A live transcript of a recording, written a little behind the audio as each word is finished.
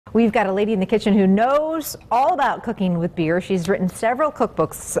We've got a lady in the kitchen who knows all about cooking with beer. She's written several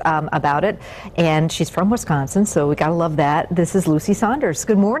cookbooks about it, and she's from Wisconsin, so we gotta love that. This is Lucy Saunders.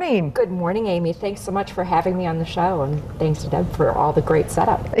 Good morning. Good morning, Amy. Thanks so much for having me on the show, and thanks to Deb for all the great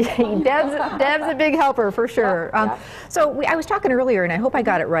setup. Deb's a big helper for sure. Yeah. So I was talking earlier, and I hope I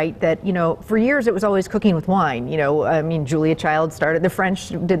got it right, that, you know, for years it was always cooking with wine. You know, I mean, Julia Child started, the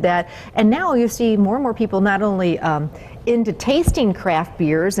French did that, and now you see more and more people not only into tasting craft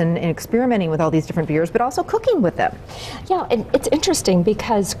beers and experimenting with all these different beers, but also cooking with them. Yeah, and it's interesting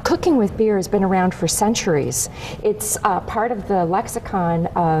because cooking with beer has been around for centuries. It's part of the lexicon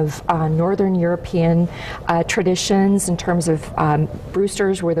of Northern European traditions in terms of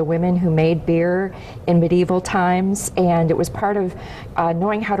brewsters were the women who made beer in medieval times, and it was part of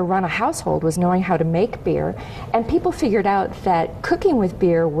knowing how to run a household was knowing how to make beer. And people figured out that cooking with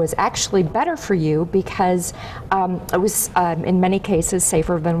beer was actually better for you because it was in many cases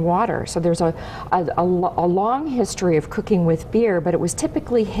safer than water. So there's a long history of cooking with beer, but it was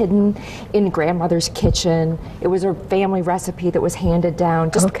typically hidden in grandmother's kitchen. It was a family recipe that was handed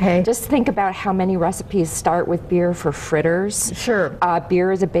down. Just think about how many recipes start with beer for fritters. Sure.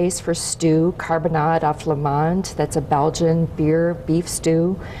 Beer is a base for stew. Carbonade à Flamande, that's a Belgian beef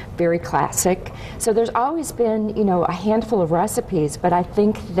stew, very classic. So there's always been, you know, a handful of recipes, but I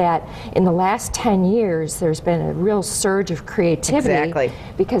think that in the last 10 years there's been a real surge of creativity. Exactly.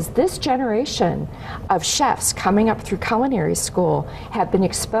 Because this generation of chefs coming up through culinary school have been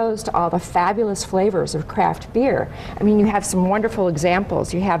exposed to all the fabulous flavors of craft beer. I mean, you have some wonderful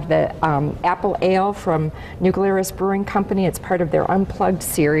examples. You have the apple ale from Nuclearis Brewing Company. It's part of their Unplugged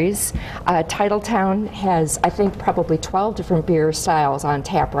series. Titletown has, I think, probably 12 different beer styles on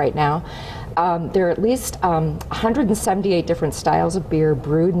tap right now. There are at least 178 different styles of beer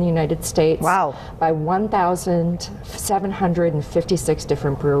brewed in the United States. Wow. By 1,756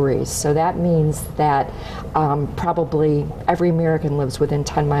 different breweries. So that means that probably every American lives within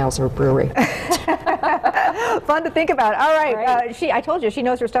 10 miles of a brewery. Fun to think about. All right, Right. I told you she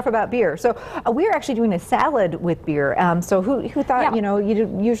knows her stuff about beer. So we're actually doing a salad with beer. So who thought, Yeah. you know, you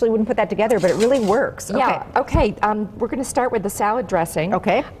usually wouldn't put that together, but it really works. Yeah. Okay. We're going to start with the salad dressing.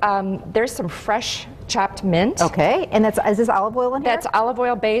 Okay. There's some fresh chopped mint. Okay. And is this olive oil in here? That's olive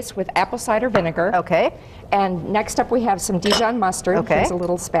oil based with apple cider vinegar. Okay. And next up we have some Dijon mustard. Okay. There's a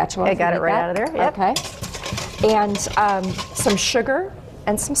little spatula. I got it right out of there. Yep. Okay. And some sugar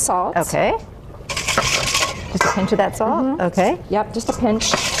and some salt. Okay. Just a pinch of that salt? Mm-hmm. Okay. Yep, just a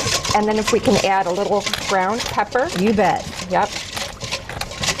pinch. And then if we can add a little ground pepper. You bet. Yep.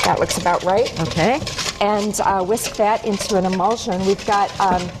 That looks about right. Okay. And whisk that into an emulsion. We've got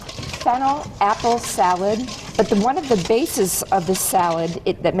fennel apple salad, but one of the bases of this salad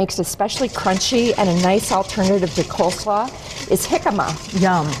that makes it especially crunchy and a nice alternative to coleslaw is jicama.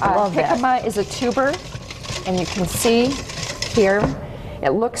 Yum. I love that. Jicama is a tuber, and you can see here,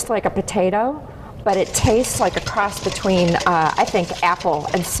 it looks like a potato, but it tastes like a cross between, I think, apple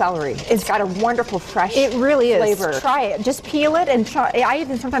and celery. It's got a wonderful fresh It really is. flavor. Try it. Just peel it and try. I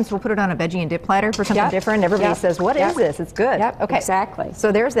even sometimes will put it on a veggie and dip platter for something Yep. different. Everybody Yep. says, "What is Yep. this?" It's good. Yep, Okay. exactly.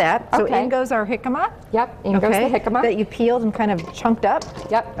 So there's that. So Okay. in goes our jicama. Yep, in goes the jicama. That you peeled and kind of chunked up.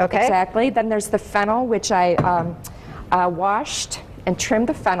 Yep, Okay. exactly. Then there's the fennel, which I washed and trimmed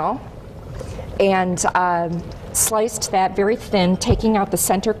the fennel and sliced that very thin, taking out the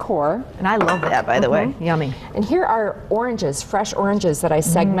center core. And I love that, by the way. Yummy. And here are oranges, fresh oranges that I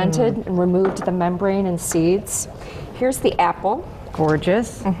segmented and removed the membrane and seeds. Here's the apple.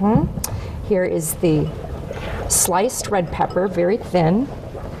 Gorgeous. Here is the sliced red pepper, very thin,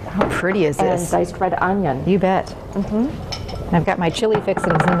 How pretty is and this? diced red onion. You bet. I've got my chili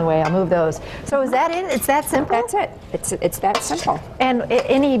fixings in the way. I'll move those. So is that it? It's that simple? That's it. It's that simple. And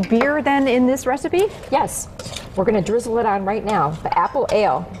any beer then in this recipe? Yes, we're going to drizzle it on right now, the apple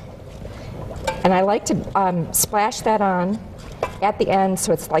ale. And I like to splash that on at the end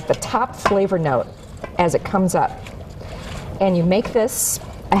so it's like the top flavor note as it comes up. And you make this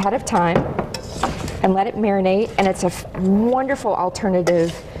ahead of time and let it marinate, and it's a wonderful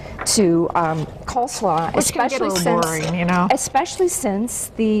alternative to coleslaw, Which can get a little boring, you know. Especially since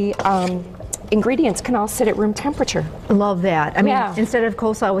the ingredients can all sit at room temperature. Love that. I mean, Yeah. instead of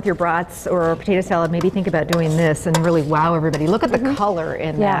coleslaw with your brats or a potato salad, maybe think about doing this and really wow everybody. Look at the color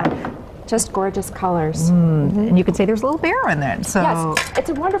in that. Just gorgeous colors. And you can say there's a little bear in there. So Yes, it's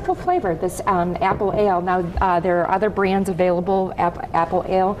a wonderful flavor, this apple ale. Now, there are other brands available, apple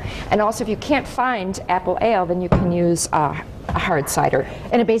ale. And also, if you can't find apple ale, then you can use a hard cider.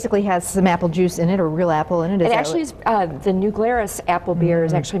 And it basically has some apple juice in it, or real apple in it. It actually is, the New Glarus apple beer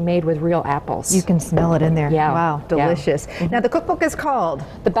is actually made with real apples. You can smell it in there. Yeah. Wow, delicious. Yeah. Now, the cookbook is called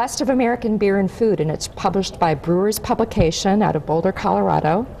The Best of American Beer and Food, and it's published by Brewers Publication out of Boulder,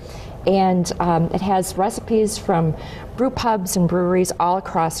 Colorado. And it has recipes from brew pubs and breweries all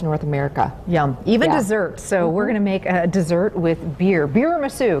across North America. Yum. Even dessert. So we're going to make a dessert with beer.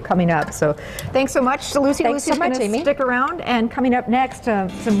 Biramisu coming up. So thanks so much to Lucy. Thanks Lucy's so much, going to Amy. stick around. And coming up next,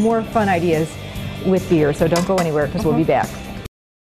 some more fun ideas with beer. So don't go anywhere because we'll be back.